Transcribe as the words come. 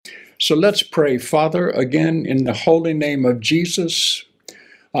So let's pray. Father, again, in the holy name of Jesus,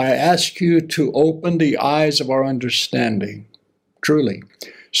 I ask you to open the eyes of our understanding, truly.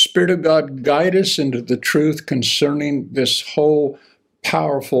 Spirit of God, guide us into the truth concerning this whole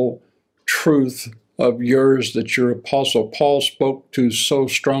powerful truth of yours that your Apostle Paul spoke to so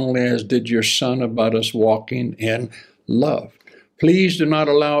strongly, as did your Son, about us walking in love. Please do not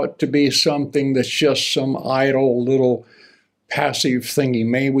allow it to be something that's just some idle little passive thingy.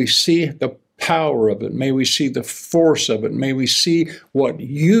 May we see the power of it. May we see the force of it. May we see what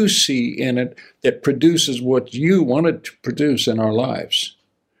you see in it that produces what you wanted to produce in our lives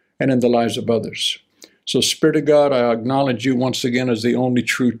and in the lives of others. So, Spirit of God, I acknowledge you once again as the only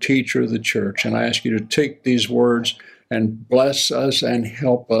true teacher of the church, and I ask you to take these words and bless us and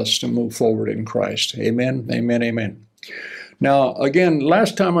help us to move forward in Christ. Amen, amen, amen. Now, again,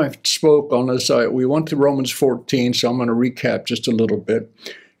 last time I spoke on this, we went to Romans 14, so I'm going to recap just a little bit.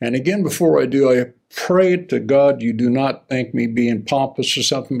 And again, before I do, I pray to God you do not think me being pompous or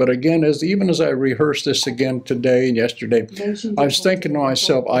something. But again, even as I rehearsed this again today and yesterday, I was thinking to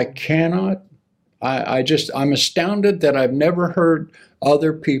myself, I'm astounded that I've never heard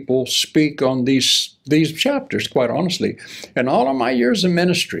other people speak on these chapters, quite honestly. In all of my years of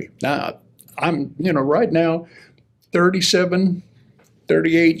ministry, now, I'm, right now,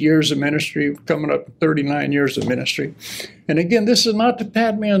 38 years of ministry, coming up 39 years of ministry. And again, this is not to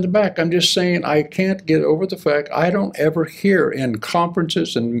pat me on the back. I'm just saying I can't get over the fact I don't ever hear in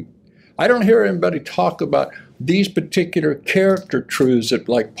conferences, and I don't hear anybody talk about these particular character truths that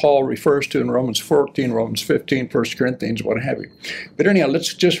like Paul refers to in Romans 14, Romans 15, 1 Corinthians, what have you. But anyhow,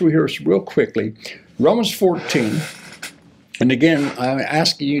 let's just rehearse real quickly. Romans 14, and again, I'm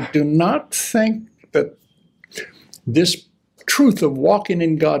asking you, do not think that this truth of walking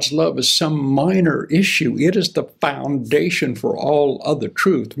in God's love is some minor issue. It is the foundation for all other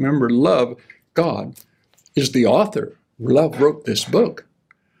truth. Remember, love, God, is the author. Love wrote this book.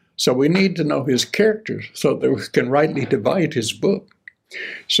 So we need to know his character so that we can rightly divide his book.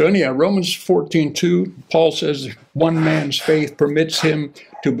 So anyhow, Romans 14:2, Paul says one man's faith permits him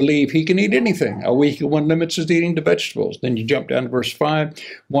to believe he can eat anything. A weak one limits his eating to vegetables. Then you jump down to verse 5.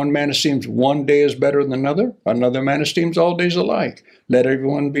 One man esteems one day is better than another. Another man esteems all days alike. Let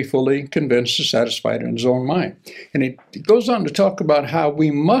everyone be fully convinced and satisfied in his own mind. And it goes on to talk about how we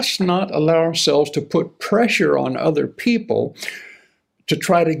must not allow ourselves to put pressure on other people to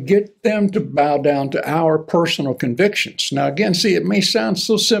try to get them to bow down to our personal convictions. Now, again, see, it may sound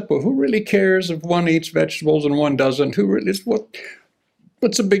so simple. Who really cares if one eats vegetables and one doesn't?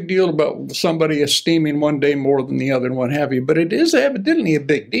 What's the big deal about somebody esteeming one day more than the other and what have you? But it is evidently a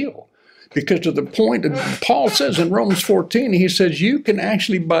big deal. Because to the point that Paul says in Romans 14, he says you can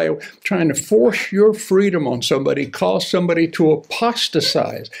actually, by trying to force your freedom on somebody, cause somebody to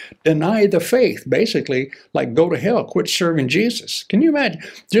apostatize, deny the faith, basically, like go to hell, quit serving Jesus. Can you imagine?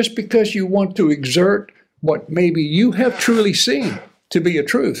 Just because you want to exert what maybe you have truly seen to be a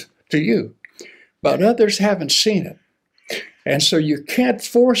truth to you, but others haven't seen it. And so you can't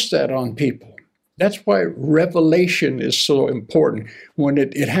force that on people. That's why revelation is so important, when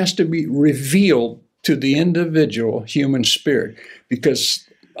it has to be revealed to the individual human spirit. Because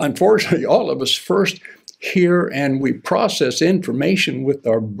unfortunately, all of us first hear and we process information with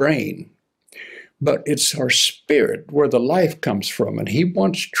our brain. But it's our spirit where the life comes from. And he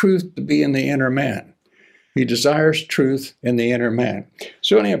wants truth to be in the inner man. He desires truth in the inner man.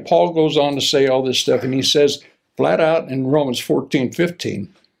 So anyhow, Paul goes on to say all this stuff, and he says flat out in Romans 14:15,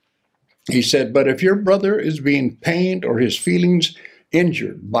 he said, but if your brother is being pained or his feelings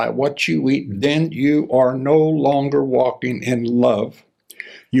injured by what you eat, then you are no longer walking in love.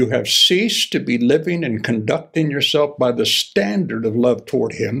 You have ceased to be living and conducting yourself by the standard of love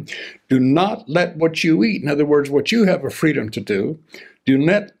toward him. Do not let what you eat, in other words, what you have a freedom to do, do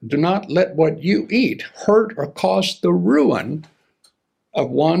not let what you eat hurt or cause the ruin of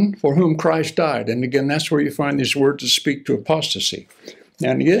one for whom Christ died. And again, that's where you find these words that speak to apostasy.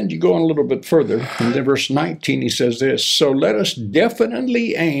 And again, you go on a little bit further, and then verse 19, he says this, so let us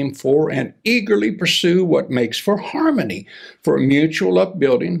definitely aim for and eagerly pursue what makes for harmony, for mutual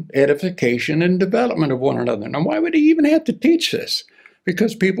upbuilding, edification, and development of one another. Now, why would he even have to teach this?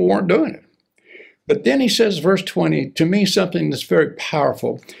 Because people weren't doing it. But then he says, verse 20, to me, something that's very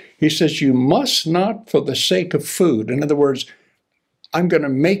powerful. He says, you must not for the sake of food. In other words, I'm going to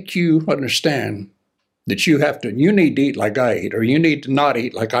make you understand that you need to eat like I eat, or you need to not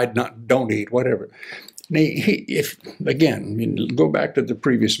eat like don't eat, whatever. Go back to the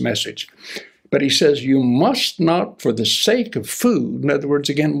previous message. But he says, you must not, for the sake of food, in other words,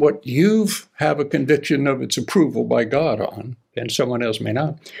 again, what you have a conviction of its approval by God on, and someone else may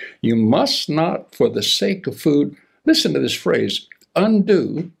not, you must not, for the sake of food, listen to this phrase,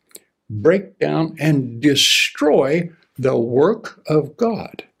 undo, break down, and destroy the work of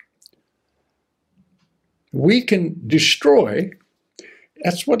God. We can destroy,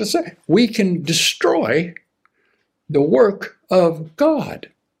 that's what it says, we can destroy the work of God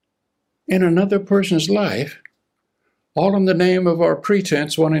in another person's life, all in the name of our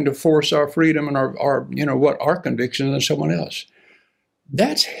pretense, wanting to force our freedom and our convictions on someone else.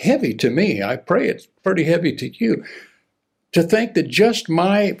 That's heavy to me. I pray it's pretty heavy to you, to think that just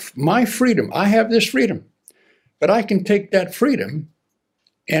my freedom, I have this freedom, but I can take that freedom,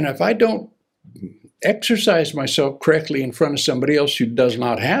 and if I don't exercise myself correctly in front of somebody else who does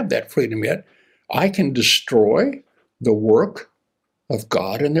not have that freedom yet, I can destroy the work of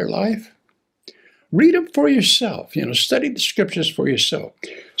God in their life. Read them for yourself, study the scriptures for yourself.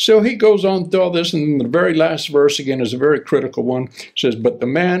 So he goes on through all this, and the very last verse again is a very critical one. It says, but the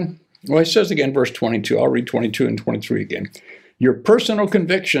man, well, it says again, verse 22, I'll read 22 and 23 again. Your personal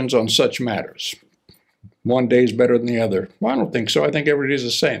convictions on such matters. One day is better than the other. Well, I don't think so. I think every day is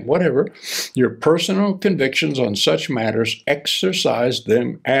the same. Whatever. Your personal convictions on such matters, exercise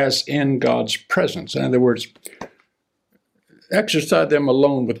them as in God's presence. In other words, exercise them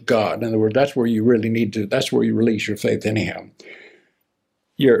alone with God. In other words, that's where you really need to, that's where you release your faith anyhow.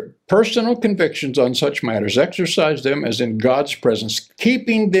 Your personal convictions on such matters, exercise them as in God's presence,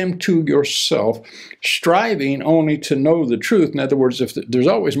 keeping them to yourself, striving only to know the truth. In other words, if there's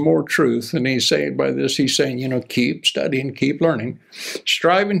always more truth, and he's saying by this, he's saying, keep studying, keep learning,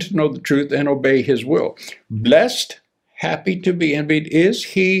 striving to know the truth and obey his will. Blessed, happy to be envied is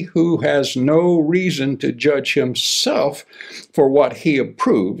he who has no reason to judge himself for what he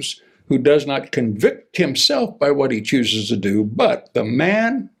approves, who does not convict himself by what he chooses to do, but the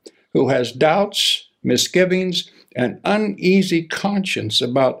man who has doubts, misgivings, and uneasy conscience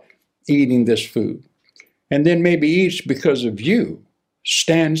about eating this food, and then maybe eats because of you,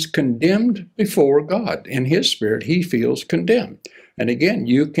 stands condemned before God. In his spirit, he feels condemned. And again,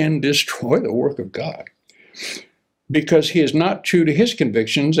 you can destroy the work of God because he is not true to his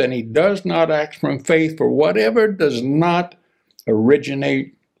convictions, and he does not act from faith, for whatever does not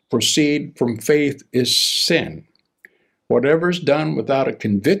proceed from faith is sin. Whatever is done without a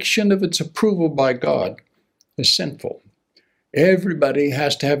conviction of its approval by God is sinful. Everybody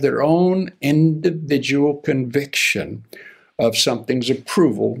has to have their own individual conviction of something's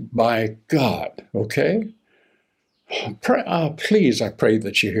approval by God, okay? Please, I pray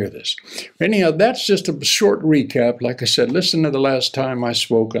that you hear this. Anyhow, that's just a short recap. Like I said, listen to the last time I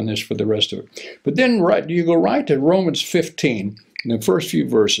spoke on this for the rest of it. But then you go right to Romans 15, in the first few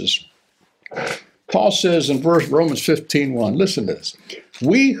verses. Paul says in Romans 15:1, listen to this.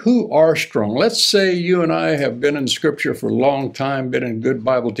 We who are strong, let's say you and I have been in Scripture for a long time, been in good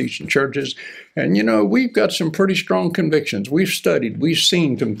Bible teaching churches, and we've got some pretty strong convictions. We've studied, we've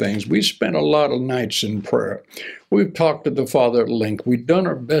seen some things, we've spent a lot of nights in prayer. We've talked to the Father at length. We've done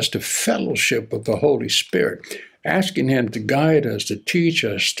our best to fellowship with the Holy Spirit, asking him to guide us, to teach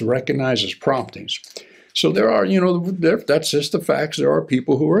us, to recognize his promptings. So there are, that's just the facts. There are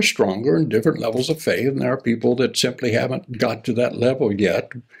people who are stronger in different levels of faith, and there are people that simply haven't got to that level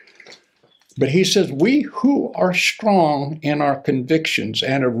yet. But he says, we who are strong in our convictions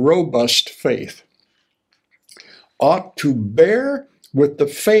and of robust faith ought to bear with the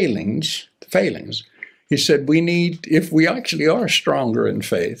failings. He said, if we actually are stronger in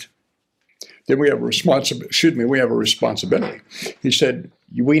faith, then we have a responsibility. He said,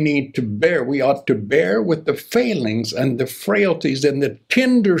 we ought to bear with the failings and the frailties and the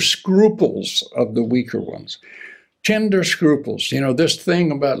tender scruples of the weaker ones. Tender scruples, this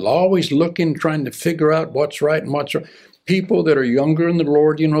thing about always looking, trying to figure out what's right and what's wrong. People that are younger in the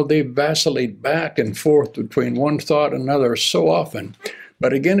Lord, they vacillate back and forth between one thought and another so often.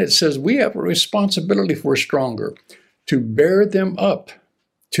 But again, it says we have a responsibility if we're stronger to bear them up,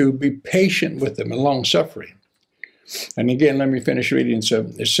 to be patient with them and long-suffering. And again, let me finish reading. So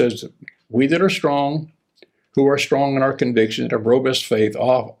it says, we that are strong, who are strong in our convictions, of robust faith,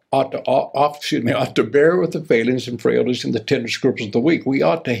 ought to bear with the failings and frailties and the tender scruples of the weak. We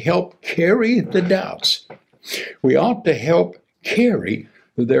ought to help carry the doubts. We ought to help carry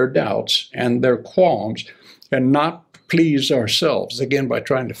their doubts and their qualms and not please ourselves, again, by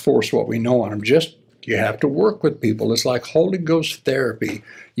trying to force what we know on them. You have to work with people. It's like Holy Ghost therapy.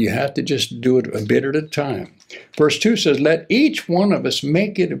 You have to just do it a bit at a time. Verse 2 says, let each one of us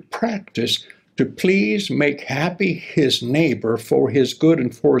make it a practice to please make happy his neighbor for his good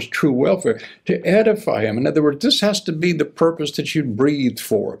and for his true welfare, to edify him. In other words, this has to be the purpose that you breathed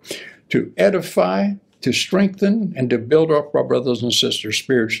for, to edify, to strengthen, and to build up our brothers and sisters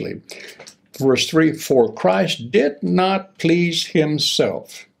spiritually. Verse 3, for Christ did not please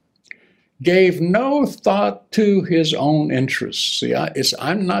himself, gave no thought to his own interests. See,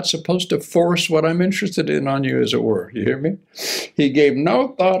 I'm not supposed to force what I'm interested in on you, as it were. You hear me? He gave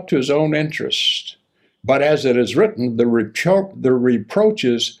no thought to his own interests, but as it is written, the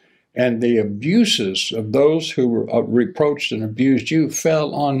reproaches and the abuses of those who reproached and abused you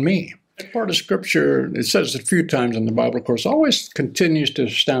fell on me. That part of Scripture, it says a few times in the Bible, of course, always continues to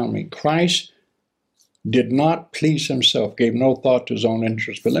astound me. Christ did not please himself, gave no thought to his own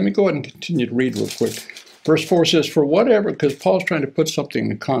interest. But let me go ahead and continue to read real quick. Verse 4 says, for whatever, because Paul's trying to put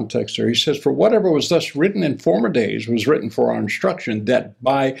something in context there. He says, for whatever was thus written in former days was written for our instruction, that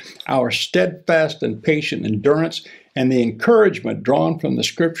by our steadfast and patient endurance and the encouragement drawn from the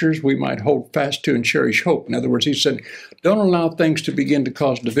Scriptures, we might hold fast to and cherish hope. In other words, he said, don't allow things to begin to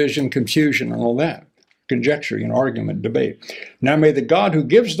cause division, confusion, and all that. Conjecture, argument, debate. Now may the God who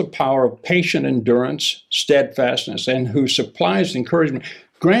gives the power of patient endurance, steadfastness, and who supplies encouragement,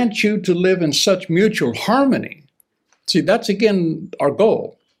 grant you to live in such mutual harmony. See, that's again our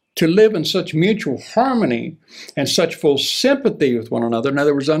goal, to live in such mutual harmony and such full sympathy with one another. In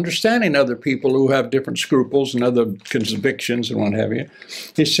other words, understanding other people who have different scruples and other convictions and what have you.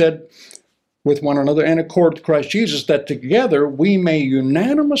 He said, with one another in accord with Christ Jesus, that together we may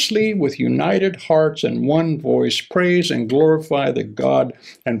unanimously with united hearts and one voice praise and glorify the God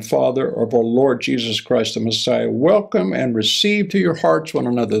and Father of our Lord Jesus Christ the Messiah. Welcome and receive to your hearts one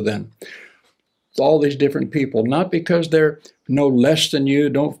another then. All these different people, not because they're no less than you,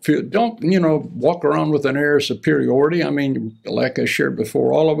 don't walk around with an air of superiority. I mean, like I shared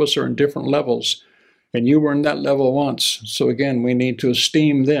before, all of us are in different levels, and you were in that level once. So again, we need to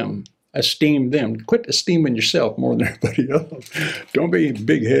esteem them. Esteem them. Quit esteeming yourself more than everybody else. Don't be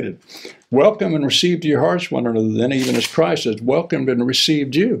big-headed. Welcome and receive to your hearts one another, then even as Christ has welcomed and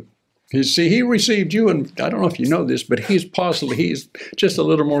received you. You see, he received you, and I don't know if you know this, but he's just a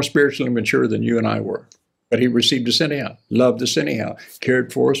little more spiritually mature than you and I were. But he received us anyhow, loved us anyhow,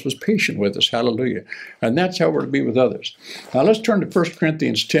 cared for us, was patient with us. Hallelujah. And that's how we're to be with others. Now let's turn to 1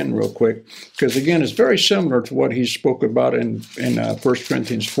 Corinthians 10 real quick, because again, it's very similar to what he spoke about in 1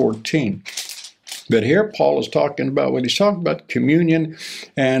 Corinthians 14. But here Paul is talking about, when he's talking about communion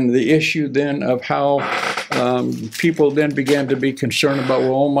and the issue then of how people then began to be concerned about,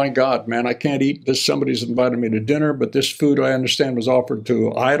 well, oh my God, man, I can't eat this. Somebody's invited me to dinner, but this food I understand was offered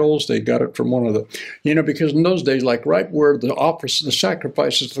to idols. They got it from one of the, because in those days, like right where the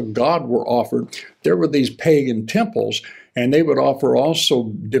sacrifices of God were offered, there were these pagan temples, and they would offer also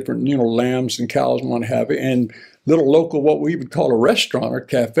different, lambs and cows and what have you, and little local, what we would call a restaurant or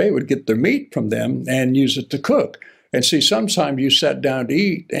cafe, would get their meat from them and use it to cook. And see, sometimes you sat down to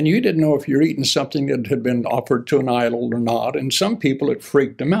eat, and you didn't know if you're eating something that had been offered to an idol or not. And some people, it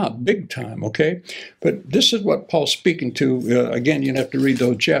freaked them out big time, okay? But this is what Paul's speaking to. Again, you'd have to read the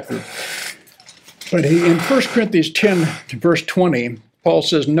whole chapter. But in 1 Corinthians 10, verse 20, Paul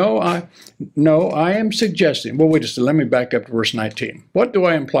says, no, I am suggesting, well, wait a second, let me back up to verse 19. What do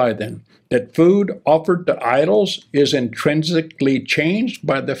I imply then? That food offered to idols is intrinsically changed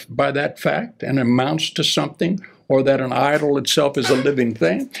by that fact and amounts to something, or that an idol itself is a living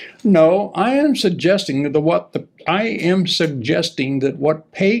thing? No, I am suggesting that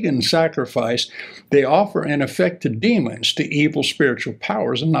what pagan sacrifice they offer in effect to demons, to evil spiritual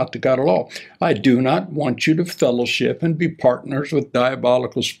powers, and not to God at all. I do not want you to fellowship and be partners with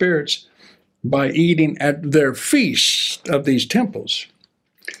diabolical spirits by eating at their feasts of these temples.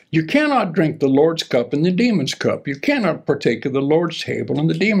 You cannot drink the Lord's cup and the demon's cup. You cannot partake of the Lord's table and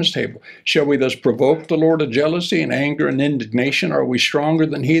the demon's table. Shall we thus provoke the Lord to jealousy and anger and indignation? Are we stronger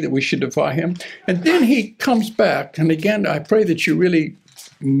than he that we should defy him? And then he comes back, and again, I pray that you really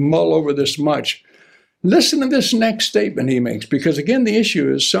mull over this much. Listen to this next statement he makes, because again, the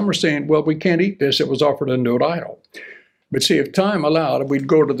issue is some are saying, well, we can't eat this. It was offered unto an idol. But see, if time allowed, we'd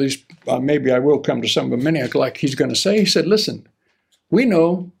go to these, maybe I will come to some of them, like he's going to say. He said, listen, we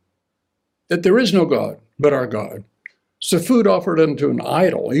know that there is no God but our God. It's the food offered unto an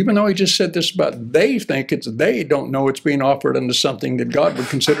idol, even though he just said this about they don't know it's being offered unto something that God would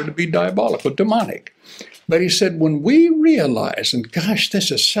consider to be diabolical, demonic. But he said, when we realize, and gosh, this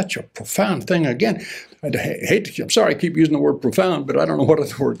is such a profound thing again, I'm sorry I keep using the word profound, but I don't know what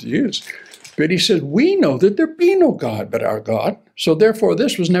other word to use. But he said, we know that there be no God but our God, so therefore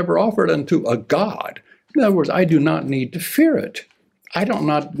this was never offered unto a God. In other words, I do not need to fear it. I don't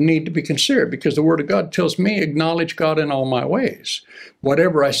not need to be considered, because the Word of God tells me, acknowledge God in all my ways.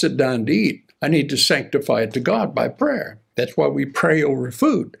 Whatever I sit down to eat, I need to sanctify it to God by prayer. That's why we pray over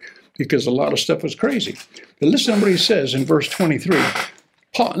food, because a lot of stuff is crazy. But listen to what he says in verse 23.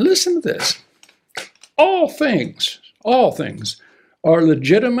 Paul, listen to this. All things are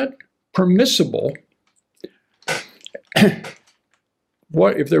legitimate, permissible.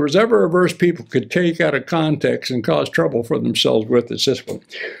 What if there was ever a verse people could take out of context and cause trouble for themselves with, it's this one.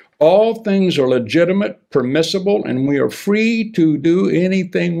 All things are legitimate, permissible, and we are free to do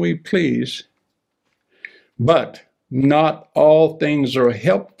anything we please. But not all things are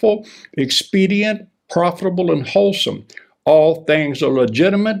helpful, expedient, profitable, and wholesome. All things are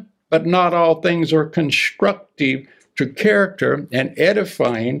legitimate, but not all things are constructive to character and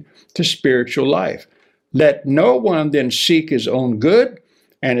edifying to spiritual life. Let no one then seek his own good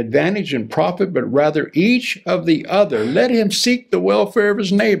and advantage and profit, but rather each of the other. Let him seek the welfare of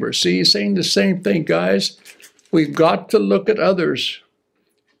his neighbor. See, he's saying the same thing, guys. We've got to look at others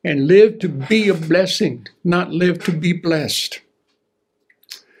and live to be a blessing, not live to be blessed.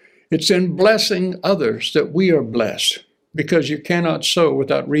 It's in blessing others that we are blessed, because you cannot sow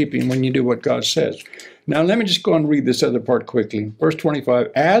without reaping when you do what God says. Now, let me just go and read this other part quickly. Verse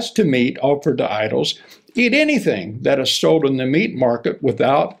 25, as to meat offered to idols, eat anything that is sold in the meat market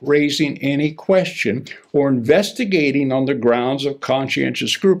without raising any question or investigating on the grounds of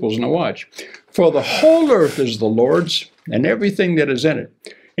conscientious scruples. Now watch. For the whole earth is the Lord's and everything that is in it.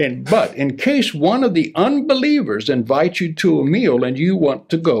 But in case one of the unbelievers invites you to a meal and you want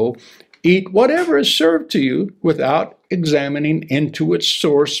to go, eat whatever is served to you without examining into its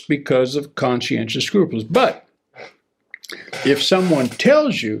source because of conscientious scruples. But if someone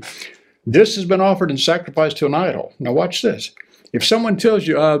tells you, this has been offered in sacrifice to an idol. Now watch this. If someone tells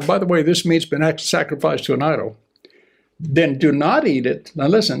you, by the way, this meat's been sacrificed to an idol, then do not eat it. Now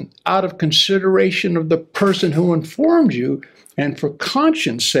listen, out of consideration of the person who informed you, and for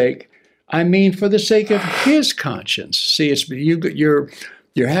conscience sake, I mean for the sake of his conscience. See, it's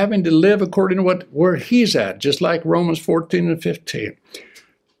you're having to live according to where he's at, just like Romans 14 and 15.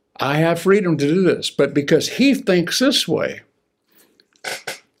 I have freedom to do this, but because he thinks this way,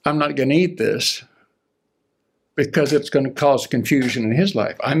 I'm not going to eat this because it's going to cause confusion in his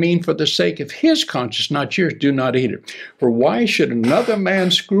life. I mean, for the sake of his conscience, not yours, do not eat it. For why should another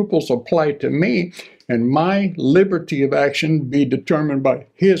man's scruples apply to me and my liberty of action be determined by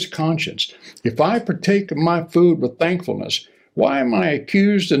his conscience? If I partake of my food with thankfulness, why am I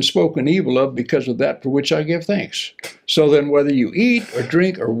accused and spoken evil of because of that for which I give thanks? So then, whether you eat or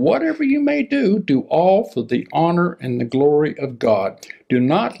drink or whatever you may do, do all for the honor and the glory of God. Do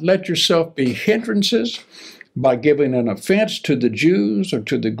not let yourself be hindrances by giving an offense to the Jews or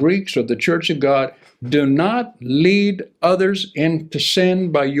to the Greeks or the church of God. Do not lead others into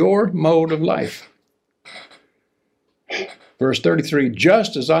sin by your mode of life. Verse 33,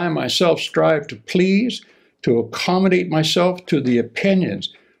 just as I myself strive to please, to accommodate myself to the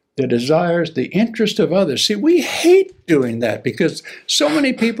opinions, the desires, the interest of others. See, we hate doing that because so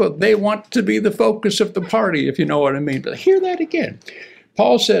many people, they want to be the focus of the party, if you know what I mean. But hear that again.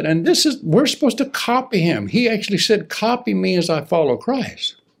 Paul said, and we're supposed to copy him. He actually said, copy me as I follow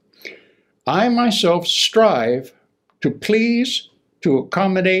Christ. I myself strive to please, to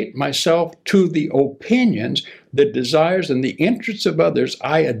accommodate myself to the opinions, the desires, and the interests of others.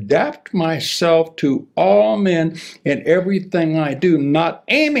 I adapt myself to all men in everything I do, not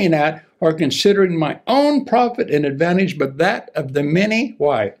aiming at or considering my own profit and advantage, but that of the many.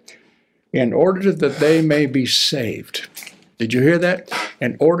 Why? In order that they may be saved. Did you hear that?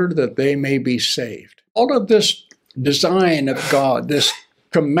 In order that they may be saved. All of this design of God, this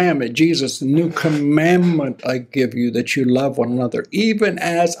commandment, Jesus, the new commandment I give you, that you love one another, even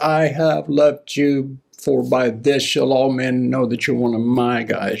as I have loved you, for by this shall all men know that you're one of my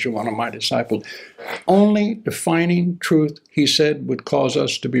guys, you're one of my disciples. Only defining truth, he said, would cause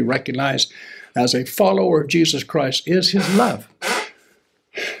us to be recognized as a follower of Jesus Christ is his love.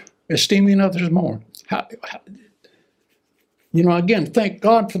 Esteeming others more. Again, thank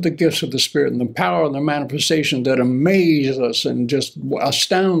God for the gifts of the Spirit and the power and the manifestation that amaze us and just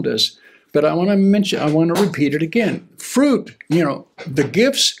astound us. But I want to repeat it again. Fruit, the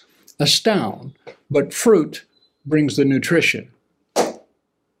gifts astound, but fruit brings the nutrition.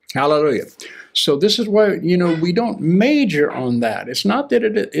 Hallelujah. So this is why, we don't major on that. It's not that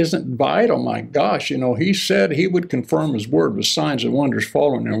it isn't vital. My gosh, he said he would confirm his word with signs and wonders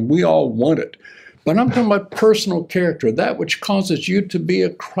following, and we all want it. But I'm talking about personal character, that which causes you to be a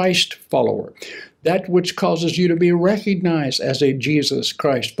Christ follower, that which causes you to be recognized as a Jesus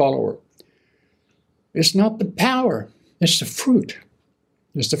Christ follower. It's not the power, it's the fruit.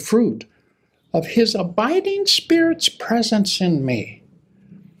 is the fruit of his abiding Spirit's presence in me.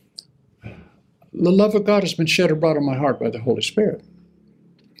 The love of God has been shed abroad in my heart by the Holy Spirit.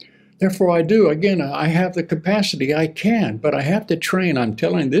 Therefore I do. Again, I have the capacity. I can, but I have to train. I'm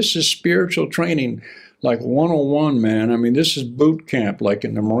telling you, this is spiritual training like 101, man. I mean, this is boot camp like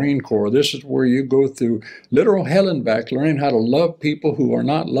in the Marine Corps. This is where you go through literal hell and back, learning how to love people who are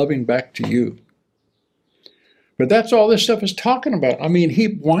not loving back to you. But that's all this stuff is talking about. I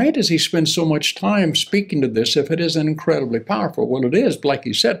mean, why does he spend so much time speaking to this if it isn't incredibly powerful? Well, it is. Like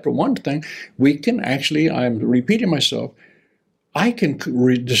he said, for one thing, we can actually, I'm repeating myself, I can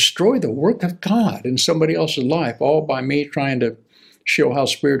destroy the work of God in somebody else's life all by me trying to show how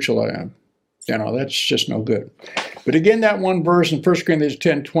spiritual I am. You know, that's just no good. But again, that one verse in 1 Corinthians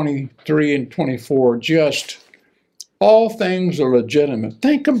 10, 23 and 24, just all things are legitimate.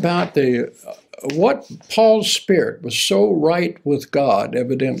 Think about what Paul's spirit was so right with God,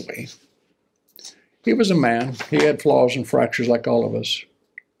 evidently. He was a man. He had flaws and fractures like all of us.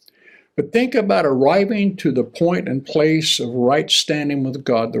 But think about arriving to the point and place of right standing with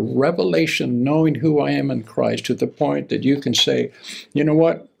God, the revelation, knowing who I am in Christ, to the point that you can say, you know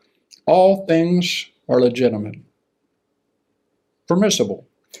what? All things are legitimate, permissible.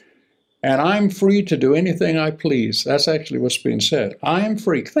 And I'm free to do anything I please. That's actually what's being said. I am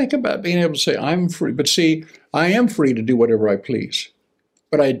free. Think about being able to say, I'm free. But see, I am free to do whatever I please.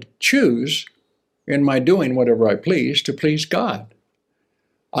 But I choose, in my doing whatever I please, to please God.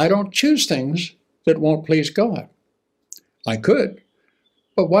 I don't choose things that won't please God. I could,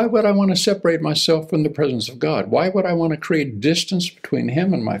 but why would I want to separate myself from the presence of God? Why would I want to create distance between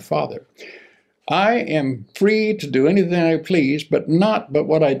him and my Father? I am free to do anything I please, but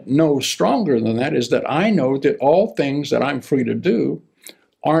what I know stronger than that is that I know that all things that I'm free to do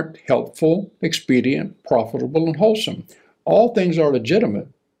aren't helpful, expedient, profitable, and wholesome. All things are legitimate,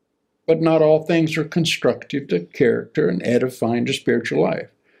 but not all things are constructive to character and edifying to spiritual life.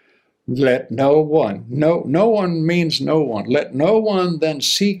 Let no one, no one means no one. Let no one then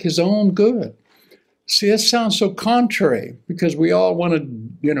seek his own good. See, it sounds so contrary because we all want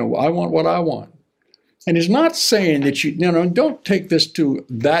to, I want what I want. And he's not saying that don't take this to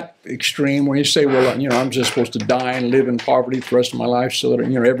that extreme where you say, well, I'm just supposed to die and live in poverty for the rest of my life so that,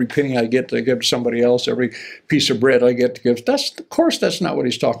 every penny I get to give to somebody else, every piece of bread I get to give. Of course, that's not what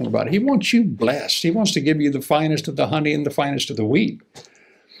he's talking about. He wants you blessed. He wants to give you the finest of the honey and the finest of the wheat.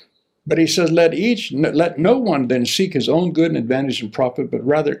 But he says, let no one then seek his own good and advantage and profit, but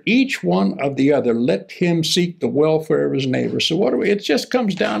rather each one of the other, let him seek the welfare of his neighbor. So it just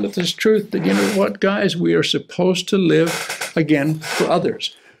comes down to this truth that, you know what, guys, we are supposed to live, again, for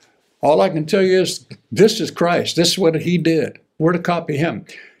others. All I can tell you is, this is Christ. This is what he did. We're to copy him.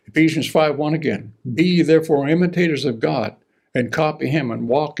 Ephesians 5:1 again. Be ye therefore imitators of God, and copy him and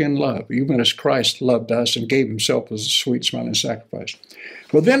walk in love, even as Christ loved us and gave himself as a sweet smelling sacrifice.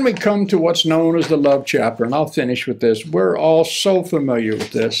 Well, then we come to what's known as the love chapter, and I'll finish with this. We're all so familiar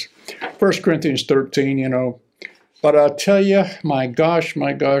with this. 1 Corinthians 13, But I'll tell you, my gosh,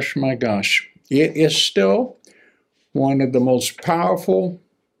 it is still one of the most powerful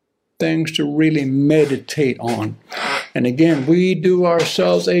things to really meditate on. And again, we do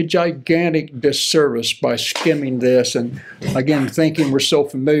ourselves a gigantic disservice by skimming this and, again, thinking we're so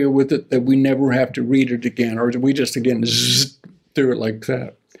familiar with it that we never have to read it again, or we just, again, zzz through it like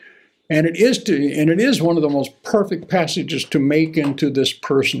that. And it is one of the most perfect passages to make into this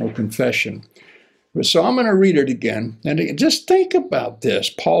personal confession. So I'm going to read it again. And just think about this.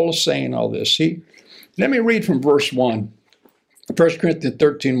 Paul is saying all this. Let me read from verse 1. 1 Corinthians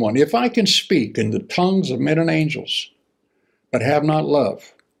 13:1. If I can speak in the tongues of men and angels, but have not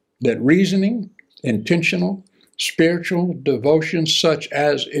love, that reasoning, intentional, spiritual devotion such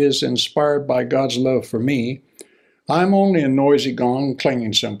as is inspired by God's love for me, I'm only a noisy gong,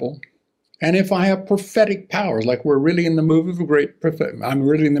 clanging cymbal. And if I have prophetic powers, like we're really in the move of a great prophet, I'm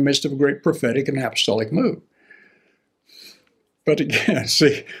really in the midst of a great prophetic and apostolic move. But again,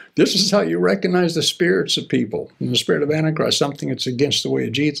 see, this is how you recognize the spirits of people, and the spirit of Antichrist, something that's against the way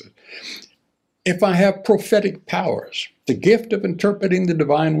of Jesus. If I have prophetic powers, the gift of interpreting the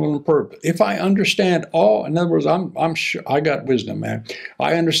divine will and purpose, if I understand all, in other words, I'm sure I got wisdom, man.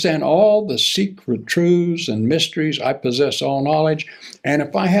 I understand all the secret truths and mysteries. I possess all knowledge. And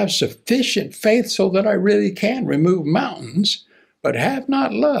if I have sufficient faith so that I really can remove mountains, but have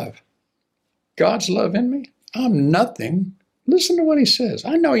not love, God's love in me, I'm nothing. Listen to what he says.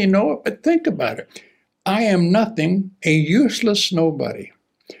 I know you know it, but think about it. I am nothing, a useless nobody.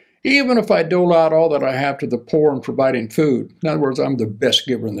 Even if I dole out all that I have to the poor and providing food. In other words, I'm the best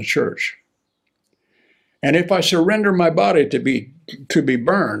giver in the church. And if I surrender my body to be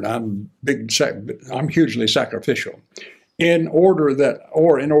burned, I'm hugely sacrificial. In order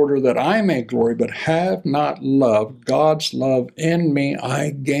that I may glory, but have not love, God's love in me,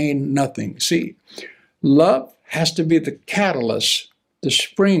 I gain nothing. See, love has to be the catalyst, the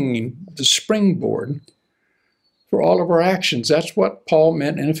springboard for all of our actions. That's what Paul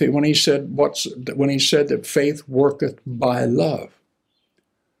meant when he said that faith worketh by love.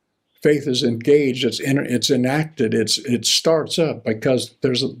 Faith is engaged, it's enacted, it starts up because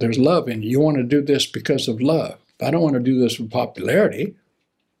there's love in you. You want to do this because of love. I don't want to do this for popularity.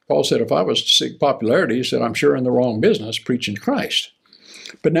 Paul said if I was to seek popularity, he said, I'm sure in the wrong business preaching Christ.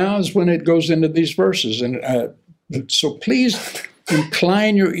 But now is when it goes into these verses. And so please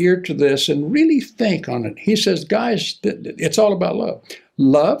incline your ear to this and really think on it. He says, guys, it's all about love.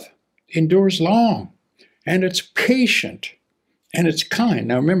 Love endures long, and it's patient, and it's kind.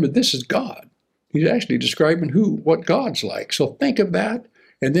 Now remember, this is God. He's actually describing what God's like. So think of that,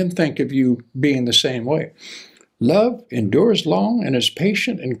 and then think of you being the same way. Love endures long and is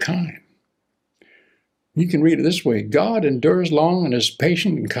patient and kind. You can read it this way. God endures long and is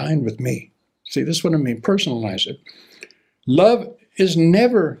patient and kind with me. See, this is what I mean. Personalize it. Love is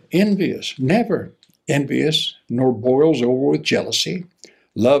never envious, nor boils over with jealousy.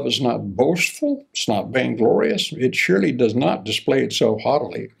 Love is not boastful. It's not vainglorious. It surely does not display itself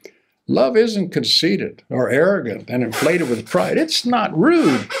haughtily. Love isn't conceited or arrogant and inflated with pride. It's not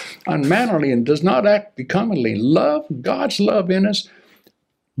rude, unmannerly, and does not act becomingly. Love, God's love in us,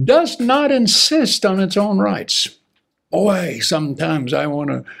 does not insist on its own rights. Boy, sometimes I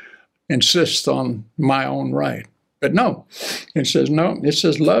want to insist on my own right. But no, it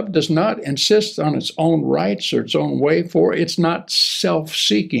says love does not insist on its own rights or its own way, for it's not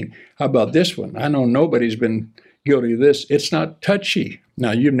self-seeking. How about this one? I know nobody's been guilty of this. It's not touchy.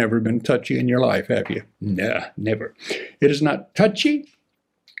 Now, you've never been touchy in your life, have you? Nah, never. It is not touchy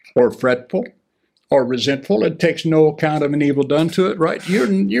or fretful or resentful. It takes no account of an evil done to it, right?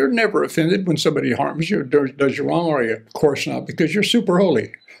 You're never offended when somebody harms you or does you wrong, are you? Of course not, because you're super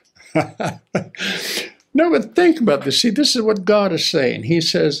holy. No, but think about this. See, this is what God is saying. He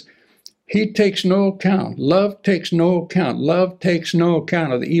says, he takes no account. Love takes no account. Love takes no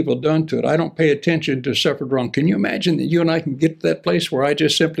account of the evil done to it. I don't pay attention to suffered wrong. Can you imagine that you and I can get to that place where I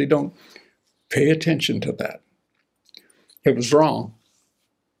just simply don't pay attention to that? It was wrong.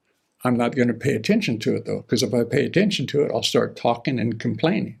 I'm not going to pay attention to it, though, because if I pay attention to it, I'll start talking and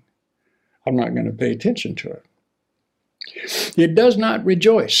complaining. I'm not going to pay attention to it. It does not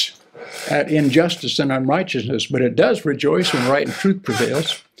rejoice at injustice and unrighteousness, but it does rejoice when right and truth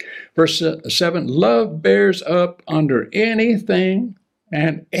prevails. Verse 7, love bears up under anything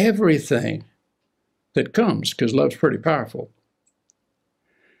and everything that comes, because love's pretty powerful.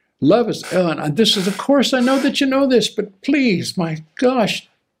 Love is, and this is, of course, I know that you know this, but please, my gosh,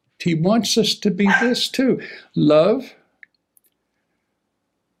 he wants us to be this too. Love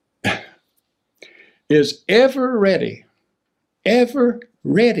is ever ready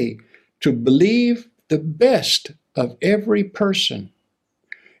to believe the best of every person.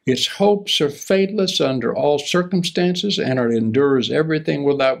 Its hopes are faithless under all circumstances, and it endures everything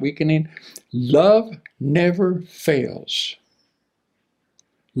without weakening. Love never fails.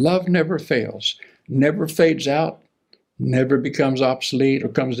 Love never fails, never fades out, never becomes obsolete or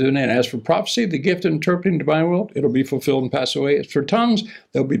comes to an end. As for prophecy, the gift of interpreting the divine will, it'll be fulfilled and pass away. As for tongues,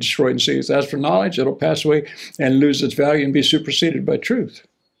 they'll be destroyed and ceased. As for knowledge, it'll pass away and lose its value and be superseded by truth.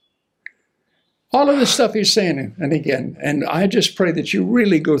 All of this stuff he's saying, and again, and I just pray that you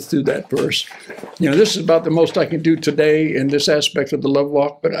really go through that verse. You know, this is about the most I can do today in this aspect of the love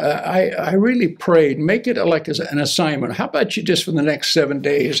walk, but I really prayed, make it like an assignment. How about you just for the next 7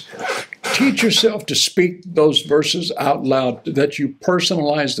 days, teach yourself to speak those verses out loud, that you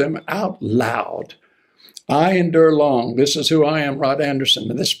personalize them out loud. I endure long. This is who I am, Rod Anderson.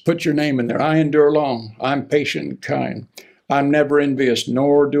 And this, put your name in there. I endure long. I'm patient and kind. I'm never envious,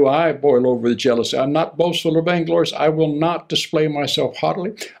 nor do I boil over with jealousy. I'm not boastful or vainglorious. I will not display myself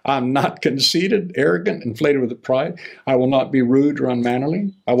haughtily. I'm not conceited, arrogant, inflated with pride. I will not be rude or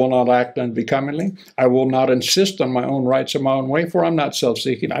unmannerly. I will not act unbecomingly. I will not insist on my own rights or my own way, for I'm not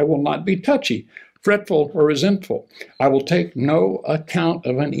self-seeking. I will not be touchy, fretful, or resentful. I will take no account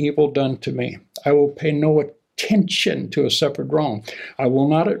of an evil done to me. I will pay no attention to a suffered wrong. I will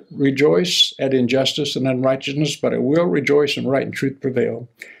not rejoice at injustice and unrighteousness, but I will rejoice when right and truth prevail.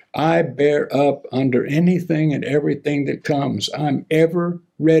 I bear up under anything and everything that comes. I'm ever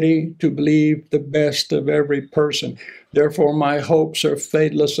ready to believe the best of every person. Therefore, my hopes are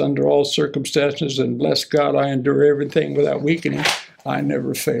faithless under all circumstances, and bless God, I endure everything without weakening. I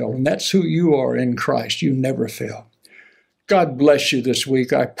never fail. And that's who you are in Christ. You never fail. God bless you this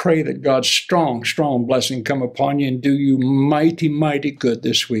week. I pray that God's strong, strong blessing come upon you and do you mighty, mighty good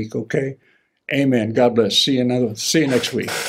this week, okay? Amen. God bless. See you next week.